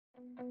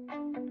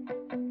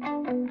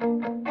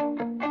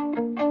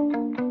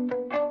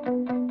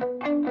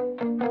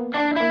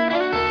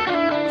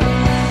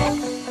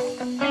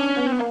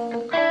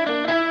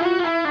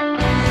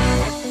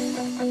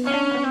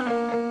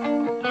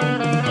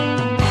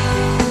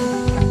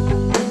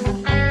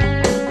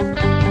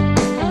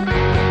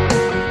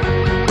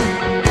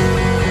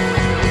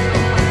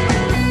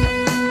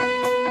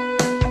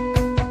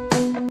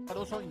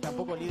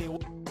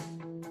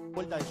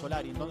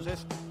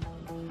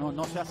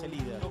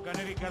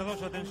Caneri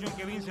Cardoso, atención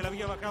que bien se la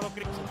había bajado.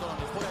 Donde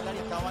fuera del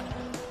área estaban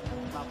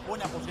una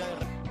buena posibilidad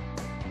de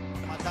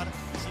matar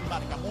sin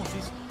marca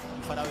Musis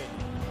y Farabelli.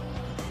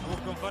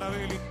 Buscan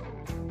Farabelli.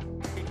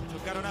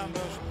 Chocaron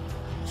ambos.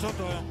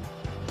 Soto.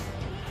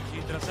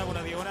 Y trazaba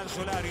una diagonal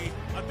Solari.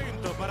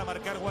 Atento para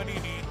marcar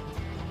Guanini.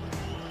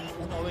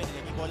 Uno ve en el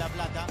equipo de La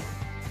Plata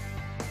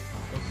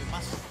lo que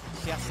más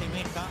se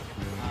asemeja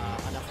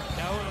a la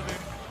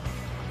orden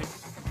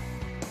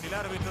del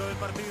árbitro del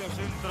partido.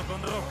 Centro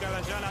con Rosca de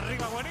Ayala.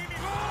 Arriba Guanini.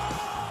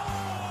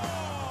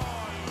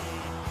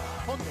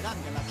 ¡Gol!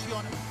 Ponderante en la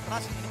acción.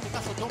 Racing en este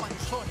caso toma en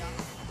zona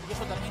y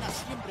eso termina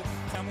siempre.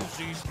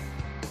 Chamusis.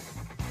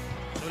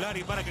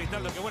 Solari para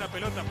Cristaldo. Qué buena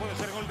pelota. Puede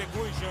ser gol de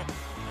Cuello.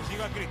 Allí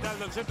va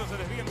Cristaldo. El centro se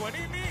desvía en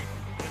Guanini.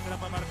 Y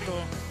atrapa Martino.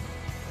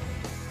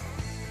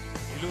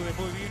 Elude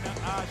muy bien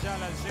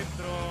Ayala al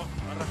centro.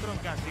 Arrastrón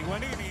casi.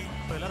 Guanini.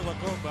 De largo a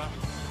Comba.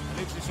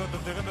 Alexis Soto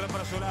entregándola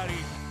para Solari.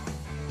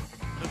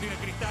 Lo tiene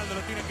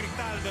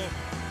Cristaldo.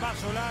 Va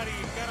Solari.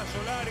 Cara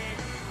Solari.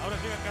 Ahora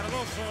llega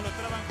Cardoso. Lo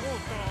traban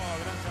justo.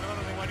 Gran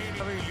salvado de Guanini.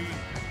 Billy.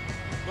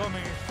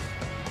 Gómez.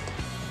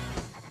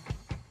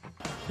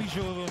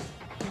 Pilludo.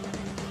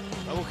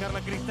 A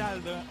buscarla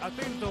Cristaldo.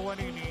 Atento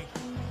Guanini.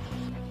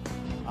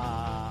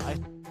 A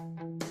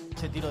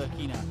ese tiro de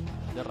esquina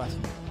de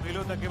Racing.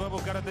 Pelota que va a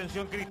buscar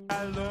atención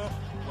Cristaldo.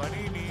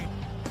 Guanini.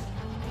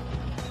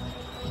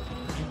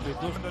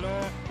 Impetuándolo.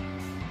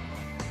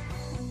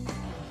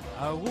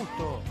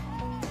 Augusto.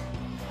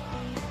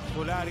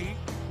 Solari.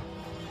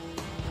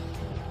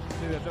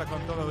 De atrás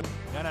con todo.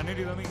 Gana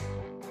Neri Domínguez.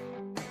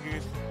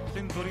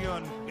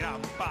 Centurión.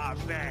 Gran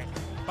pase.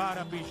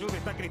 Para Pillude.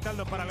 Está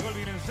Cristaldo para el gol.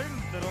 Viene el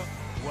centro.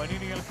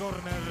 Guanini al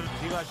córner.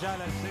 Lleva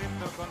Ayala al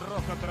centro con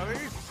Roja otra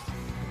vez.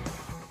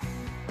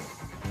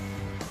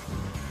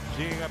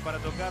 Llega para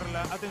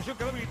tocarla. Atención,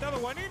 quedó habilitado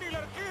Guanini, el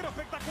arquero.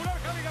 Espectacular.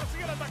 Javi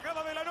García, la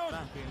atajada de la noche.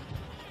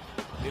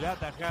 De la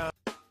atajada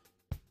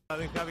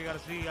de Javi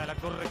García. La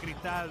corre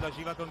Cristaldo.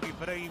 Allí va con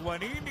Guifrey y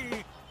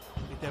Guanini.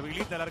 Y te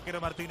habilita el arquero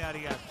Martín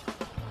Arias.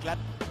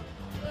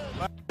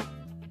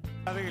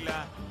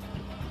 Adela.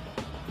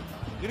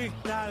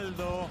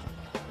 Cristaldo.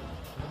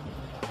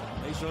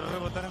 Le hizo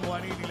rebotar en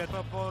Guanini. Le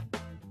topó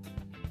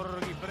por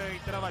Guifrey.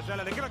 Traba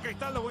Ayala. Le queda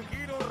Cristaldo. Buen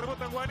giro.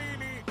 Rebota en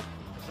Guanini.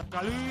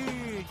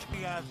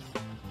 Calvichias.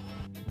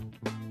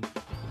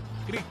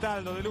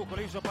 Cristaldo de lujo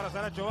le hizo para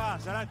Saracho. Va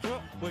Saracho.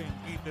 Buen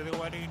quite de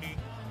Guanini.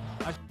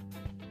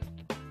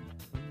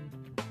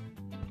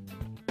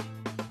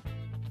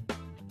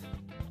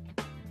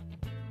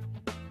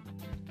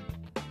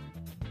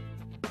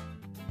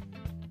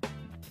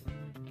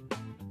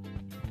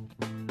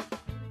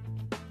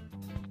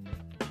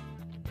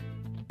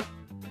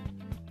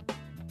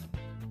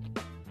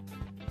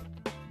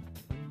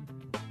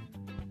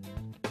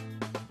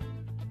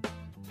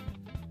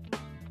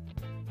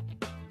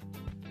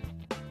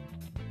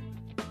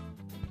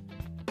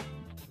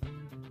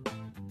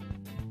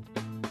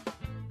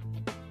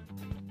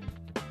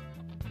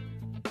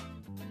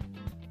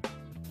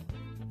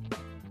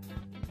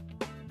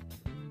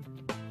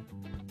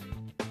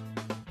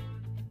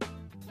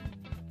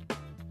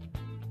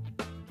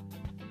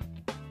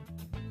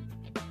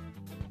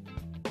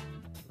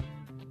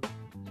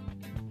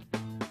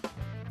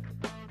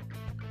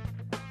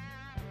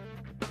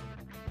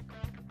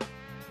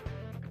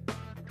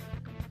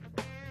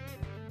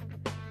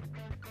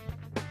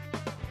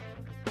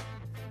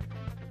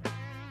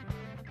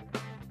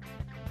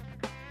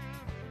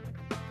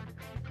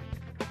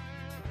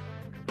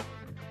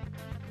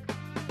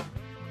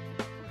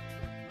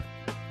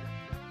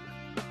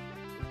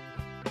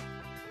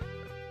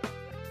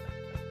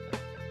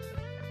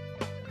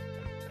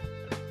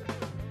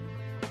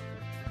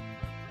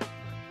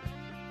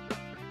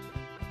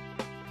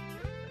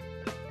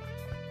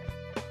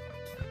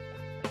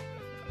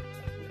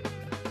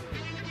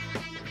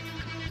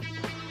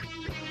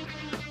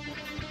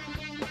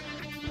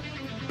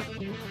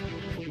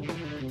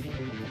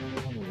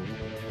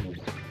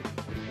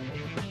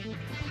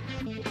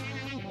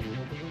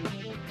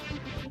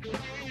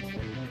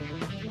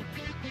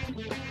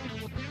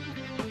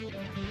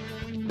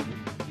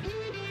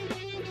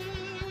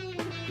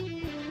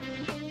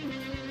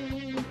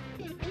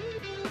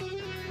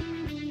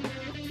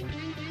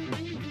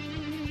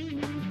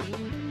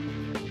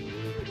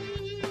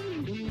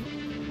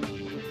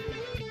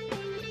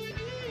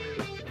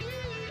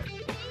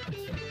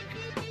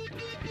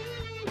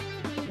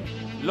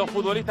 Los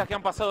futbolistas que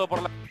han pasado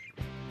por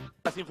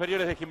las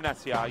inferiores de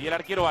Gimnasia y el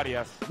arquero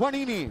Arias.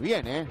 Guanini,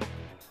 bien,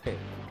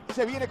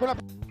 se viene con la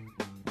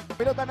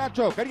pelota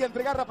Nacho, quería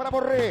entregarla para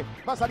Borré,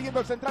 va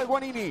saliendo el central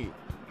Guanini.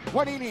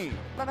 Guanini,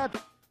 para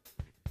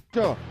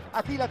Nacho,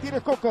 aquí la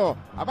tiene Coco,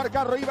 a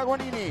marcarlo iba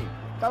Guanini,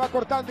 estaba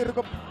cortando y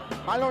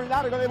balón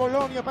largo de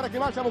Bologna para que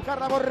vaya a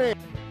buscarla Borré.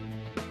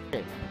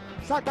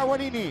 Saca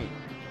Guanini.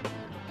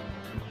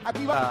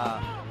 Aquí va.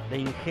 De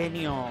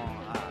ingenio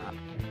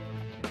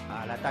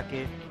al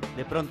ataque,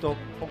 de pronto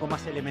un poco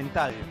más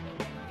elemental.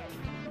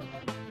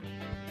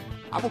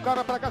 A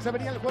buscarla para acá, se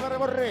venía el jugador de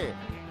Borré.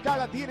 Ya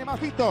la tiene más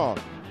Vito.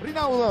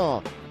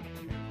 Rinaudo.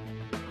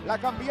 La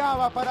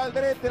cambiaba para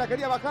Aldrete, la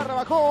quería bajar, la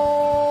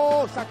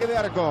bajó. Saque de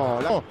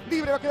arco.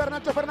 Libre va a quedar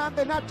Nacho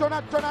Fernández. Nacho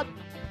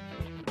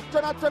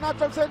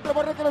al centro,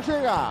 Borré que lo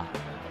llega.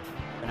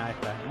 Buena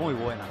esta, muy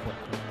buena fue.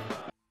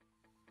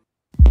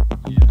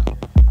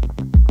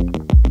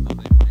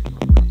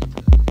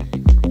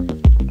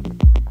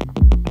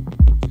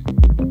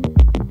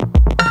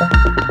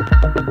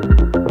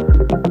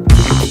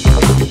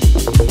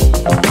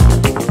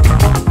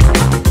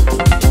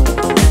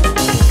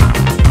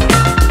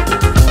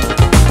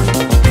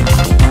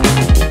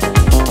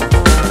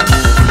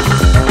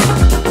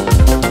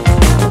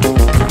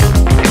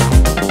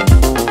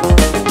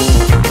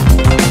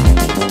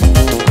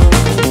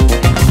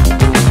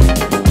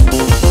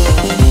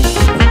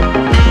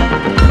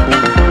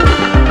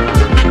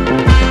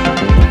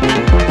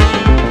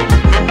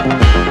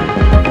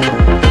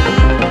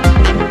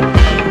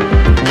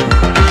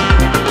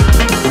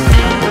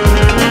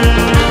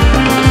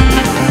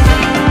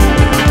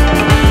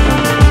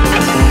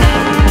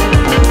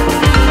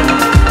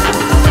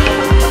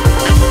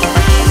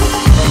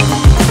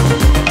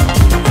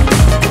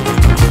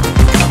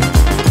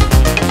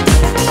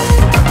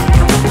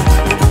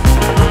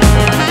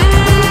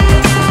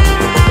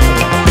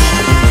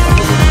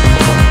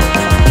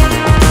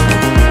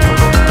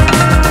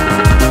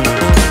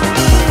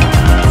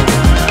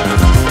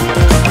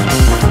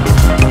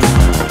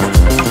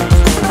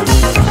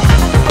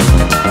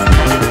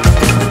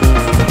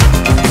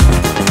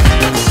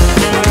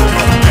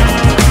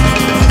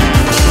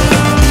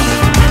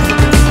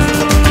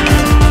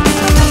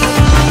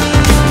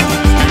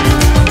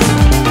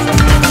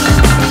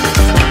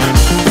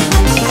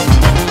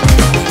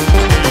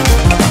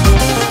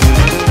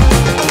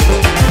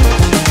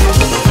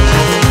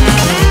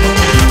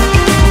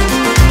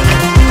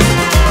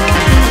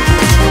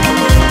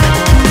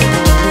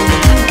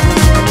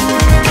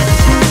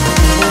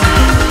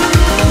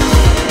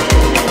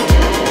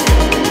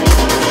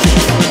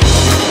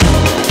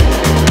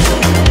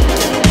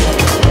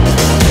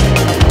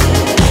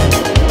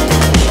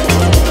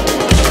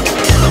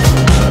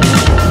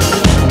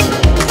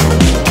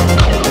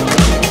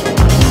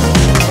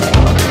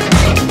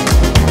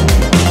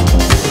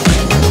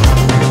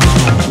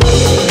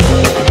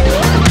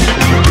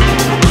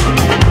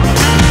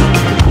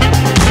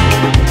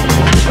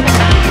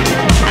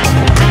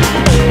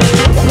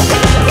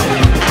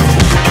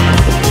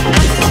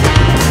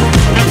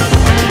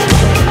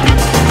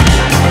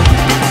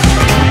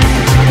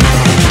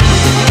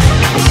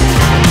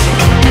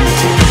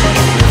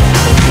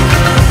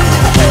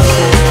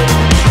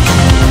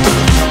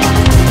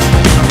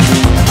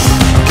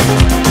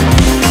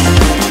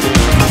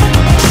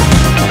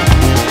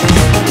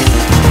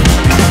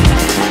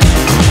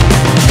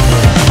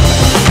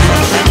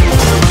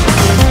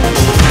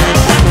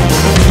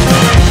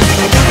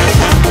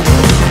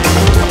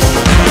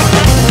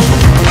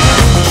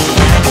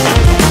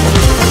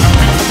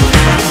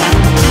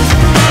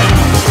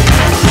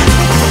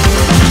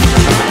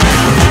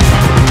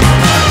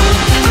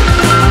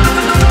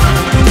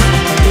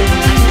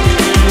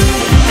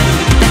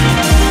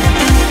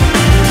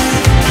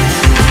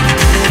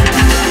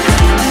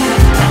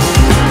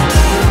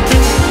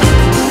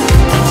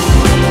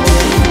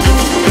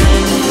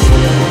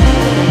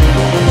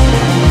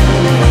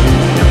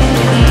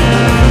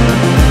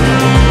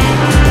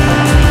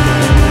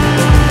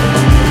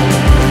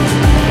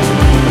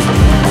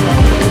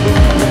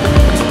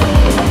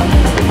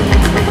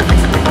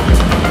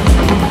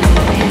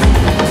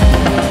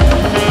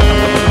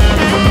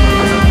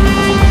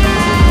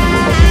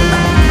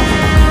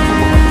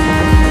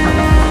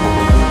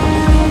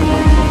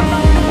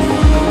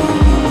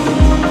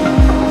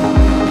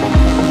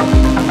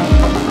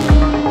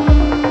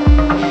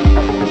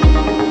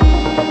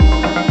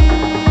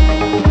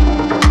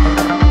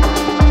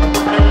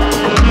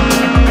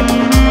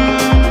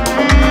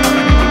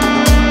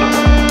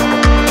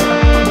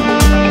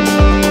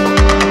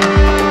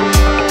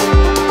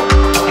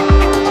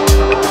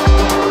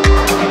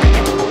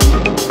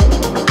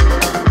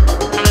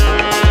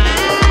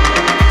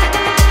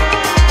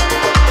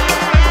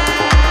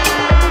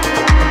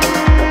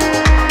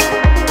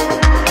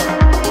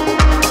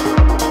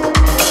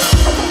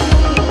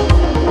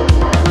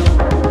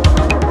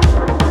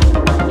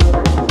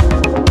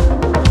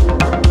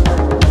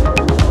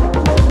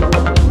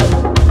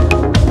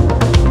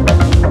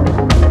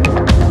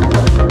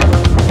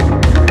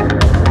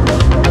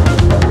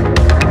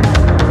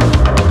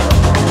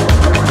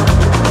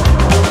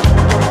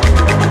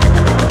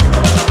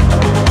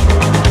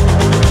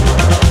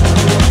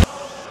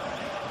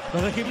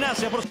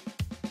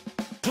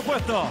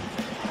 supuesto.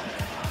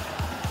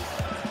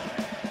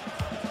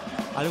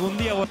 Algún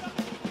día...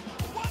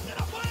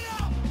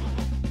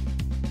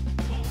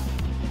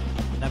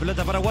 La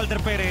pelota para Walter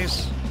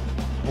Pérez.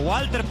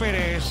 Walter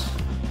Pérez.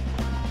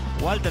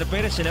 Walter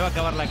Pérez, se le va a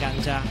acabar la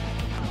cancha.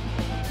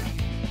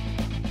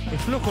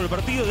 Es flojo el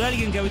partido de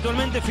alguien que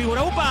habitualmente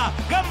figura. ¡Upa!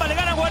 ¡Gamba le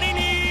gana a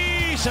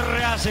Guanini! Se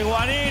rehace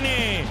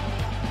Guanini.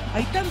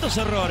 Hay tantos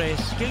errores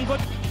que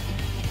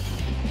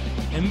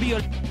envío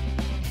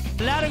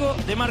Largo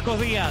de Marcos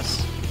Díaz.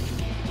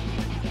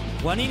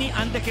 Guanini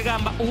antes que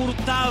Gamba.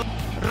 Hurtado.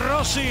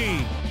 Rossi.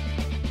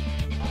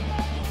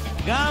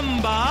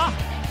 Gamba.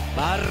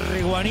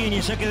 Barre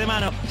Guanini, saque de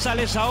mano.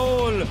 Sale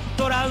Saúl.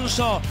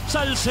 Toranzo.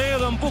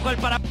 Salcedo empuja el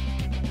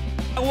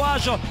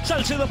paraguayo.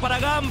 Salcedo para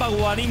Gamba.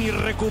 Guanini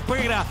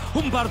recupera.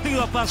 Un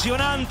partido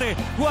apasionante.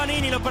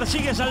 Guanini lo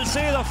persigue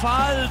Salcedo.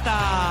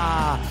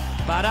 Falta.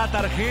 Para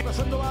tarjeta.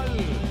 Sandoval.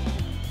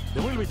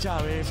 Devuelve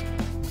Chávez.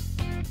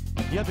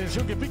 Y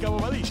atención que pica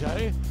Bobadilla,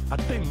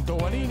 Atento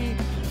Guanini.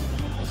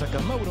 Lo saca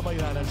Mauro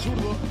Maidana, el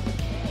zurdo.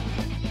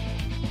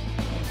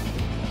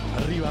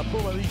 Arriba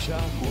Bobadilla.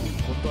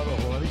 Junto a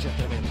dos, Bobadilla es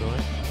tremendo,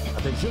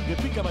 Atención que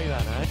pica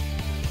Maidana,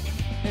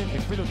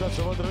 El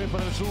pelotazo va otra vez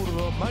para el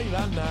zurdo.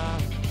 Maidana.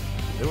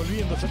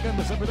 Devolviendo,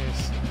 sacando esa pelota.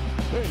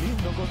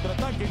 Lindo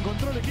contraataque.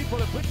 Encontró el equipo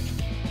de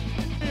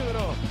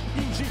Pedro.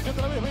 Insiste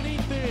otra vez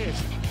Benítez.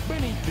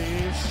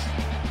 Benítez.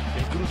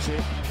 El cruce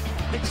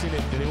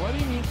excelente de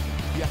Guanini.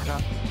 Viaja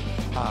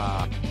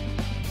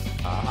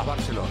a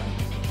Barcelona.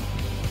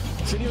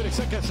 Señores,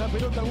 saca esa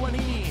pelota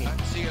Guanini.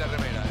 Sigue la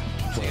remera,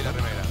 sigue la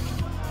remera.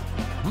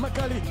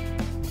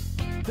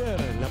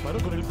 McAllister la paró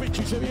con el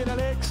pecho y se viene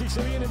Alex y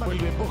se viene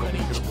vuelve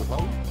Bojanich. Se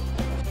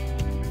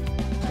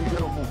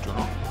dijeron mucho,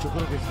 ¿no? Yo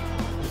creo que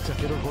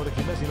exageró el jugador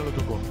de Gimnasia y no lo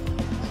tocó.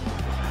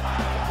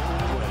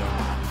 Bueno,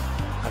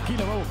 aquí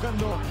la va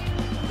buscando.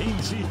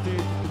 Insiste.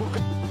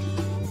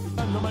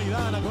 Buscando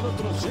Maidana con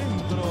otro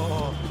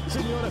centro.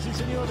 Señoras y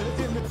señores,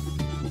 entiende.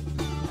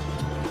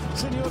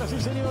 Señoras y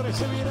señores,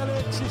 se viene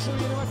Alexis, se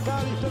viene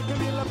McAllister, que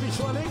bien la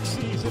pisó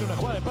Alexis. Era una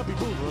jugada de papi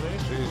fútbol,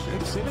 Sí.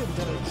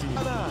 Excelente Alexis.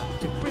 Maidana,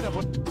 espera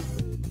por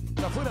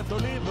afuera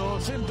Toledo,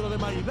 centro de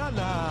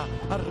Maidana.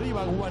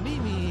 Arriba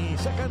Guanini,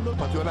 sacando.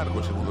 Pateó largo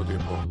el segundo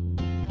tiempo.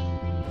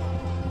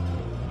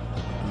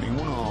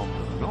 Ninguno,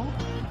 ¿no?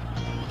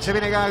 Se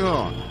viene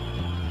Gago.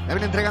 Le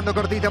viene entregando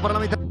cortita por la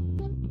mitad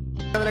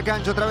de la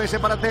cancha. Otra vez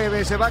para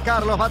Tevez. Se va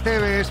Carlos, va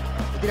Tevez.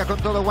 Tira con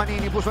todo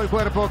Guanini, puso el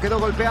cuerpo. Quedó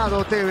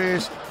golpeado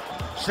Tevez.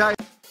 Ya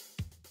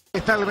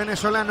está el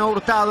venezolano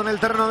Hurtado en el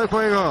terreno de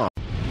juego.